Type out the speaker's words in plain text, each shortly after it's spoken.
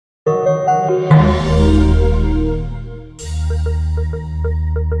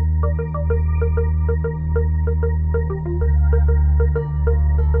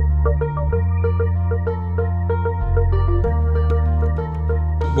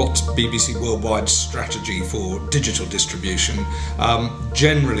what's BBC Worldwide's strategy for digital distribution,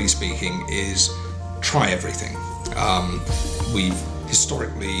 generally speaking, is try everything. We've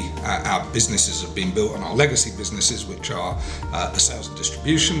historically, our businesses have been built on our legacy businesses, which are a sales and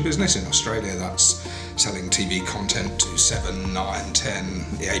distribution business. In Australia, that's selling TV content to 7, 9, 10,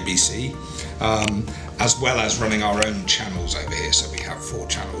 the ABC, as well as running our own channels over here. So we have 4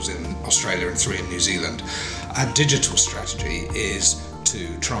 channels in Australia and 3 in New Zealand. Our digital strategy is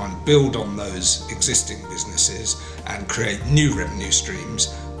to try and build on those existing businesses and create new revenue streams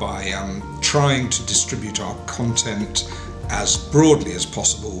by trying to distribute our content as broadly as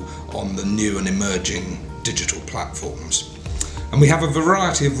possible on the new and emerging digital platforms. And we have a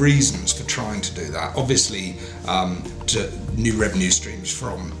variety of reasons for trying to do that. Obviously, new revenue streams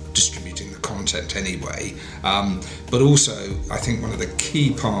from distributing the content anyway, but also I think one of the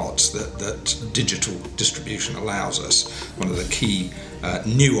key parts that digital distribution allows us, one of the key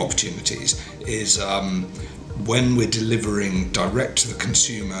new opportunities is when we're delivering direct to the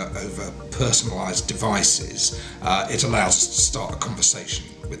consumer over personalised devices, it allows us to start a conversation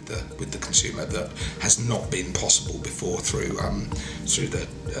with the consumer that has not been possible before through the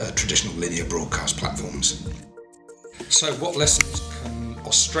traditional linear broadcast platforms. So what lessons can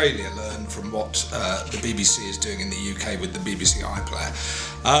Australia learn from what the BBC is doing in the UK with the BBC iPlayer?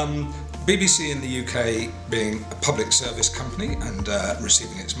 BBC in the UK, being a public service company and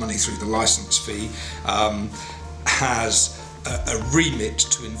receiving its money through the licence fee, has a remit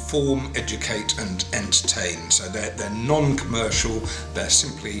to inform, educate and entertain. So they're non-commercial, they're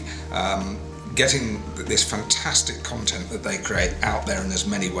simply getting this fantastic content that they create out there in as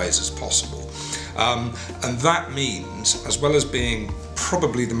many ways as possible. And that means, as well as being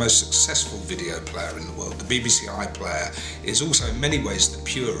probably the most successful video player in the world, the BBC iPlayer is also in many ways the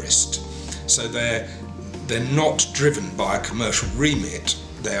purist. So they're not driven by a commercial remit,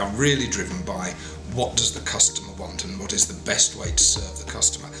 they are really driven by what does the customer want and what is the best way to serve the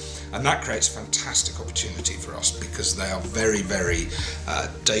customer. And that creates a fantastic opportunity for us because they are very, very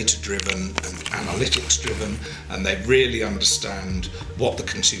data-driven and analytics-driven, and they really understand what the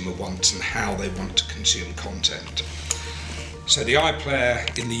consumer wants and how they want to consume content. So the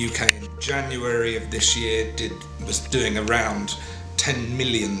iPlayer in the UK in January of this year was doing around 10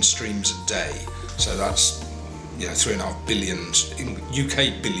 million streams a day. So that's 3.5 billion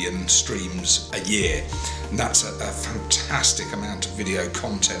UK billion streams a year, and that's a fantastic amount of video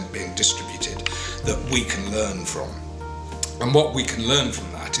content being distributed that we can learn from. And what we can learn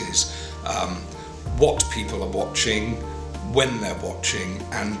from that is what people are watching, when they're watching,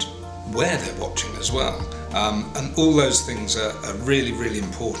 and where they're watching as well. And all those things are really, really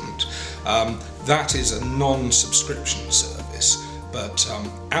important. That is a non-subscription service, but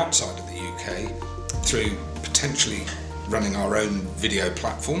outside of the UK, through potentially running our own video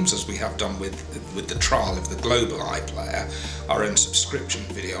platforms, as we have done with the trial of the global iPlayer, our own subscription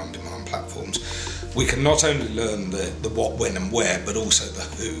video on demand platforms, we can not only learn the what, when and where, but also the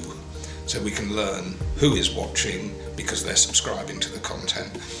who. So we can learn who is watching because they're subscribing to the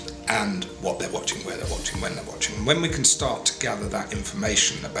content, and what they're watching, where they're watching, when they're watching. And when we can start to gather that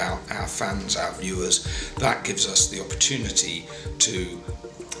information about our fans, our viewers, that gives us the opportunity to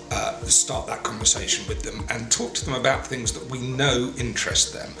start that conversation with them and talk to them about things that we know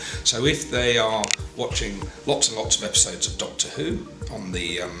interest them. So if they are watching lots and lots of episodes of Doctor Who on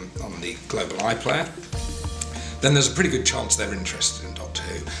the global iPlayer, then there's a pretty good chance they're interested in Doctor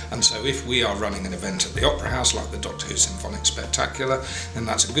Who. And so if we are running an event at the Opera House like the Doctor Who Symphonic Spectacular, then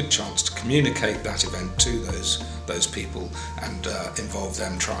that's a good chance to communicate that event to those people and involve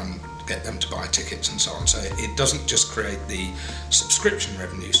them, try and get them to buy tickets and so on. So it doesn't just create the subscription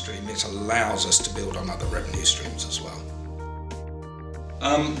revenue stream, it allows us to build on other revenue streams as well.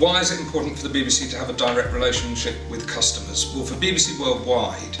 Why is it important for the BBC to have a direct relationship with customers? Well, for BBC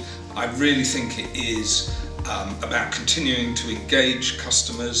Worldwide, I really think it is about continuing to engage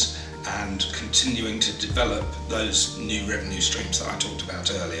customers and continuing to develop those new revenue streams that I talked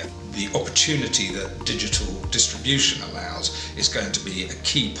about earlier. The opportunity that digital distribution allows is going to be a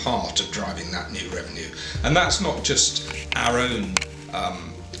key part of driving that new revenue. And that's not just our own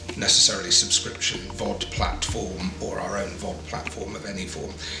necessarily subscription VOD platform or our own VOD platform of any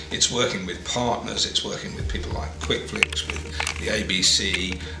form. It's working with partners, it's working with people like QuickFlix, with the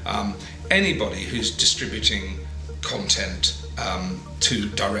ABC, anybody who's distributing content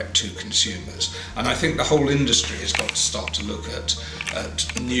direct to consumers. And I think the whole industry has got to start to look at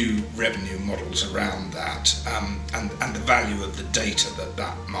new revenue models around that and the value of the data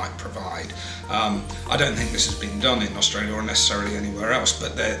that might provide. I don't think this has been done in Australia or necessarily anywhere else,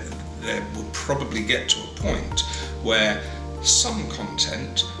 but there will probably get to a point where some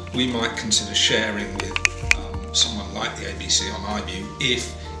content we might consider sharing with someone like the ABC on iView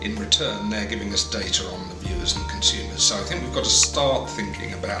if in return they're giving us data on the viewers and consumers. So I think we've got to start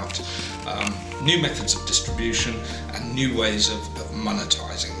thinking about new methods of distribution and new ways of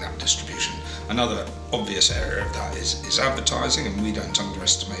monetizing that distribution. Another obvious area of that is advertising, and we don't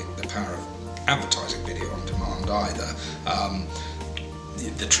underestimate the power of advertising video on demand either.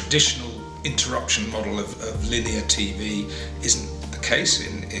 The traditional interruption model of linear TV isn't the case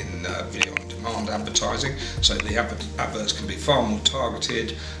in video on demand advertising, so the adverts can be far more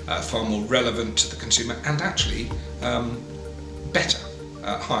targeted, far more relevant to the consumer, and actually better,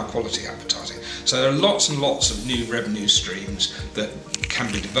 higher quality advertising. So there are lots and lots of new revenue streams that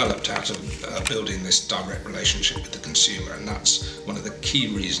can be developed out of building this direct relationship with the consumer, and that's one of the key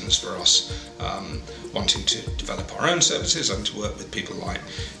reasons for us wanting to develop our own services and to work with people like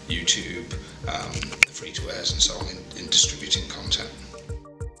YouTube, the free-to-airs and so on in distributing content.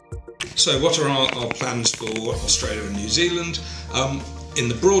 So what are our plans for Australia and New Zealand? In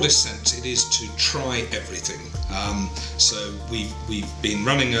the broadest sense, it is to try everything. So we've been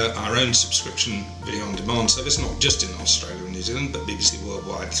running our own subscription video on demand service, not just in Australia and New Zealand, but BBC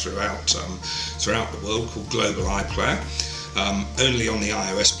worldwide throughout the world, called Global iPlayer, only on the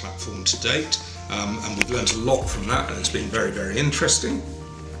iOS platform to date, and we've learned a lot from that, and it's been very, very interesting.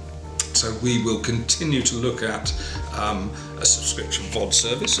 So we will continue to look at a subscription VOD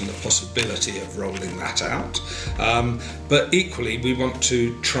service and the possibility of rolling that out. But equally, we want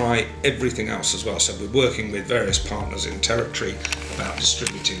to try everything else as well. So we're working with various partners in territory about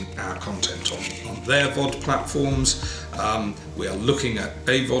distributing our content on their VOD platforms. We are looking at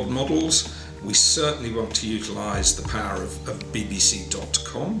AVOD models. We certainly want to utilise the power of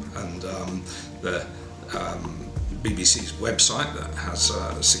BBC.com and the BBC's website that has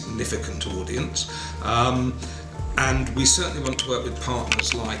a significant audience, and we certainly want to work with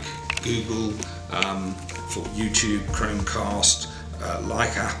partners like Google for YouTube, Chromecast,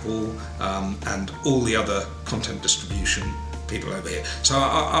 like Apple, and all the other content distribution people over here. So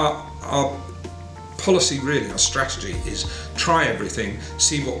our policy, really, our strategy is try everything,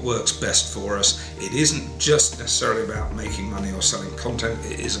 see what works best for us. It isn't just necessarily about making money or selling content,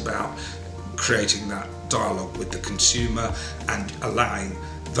 it is about creating that dialogue with the consumer and allowing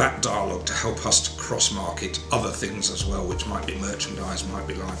that dialogue to help us to cross-market other things as well, which might be merchandise, might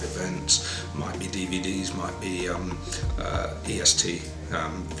be live events, might be DVDs, might be EST,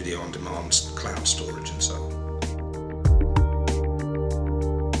 video on demand, cloud storage and so on.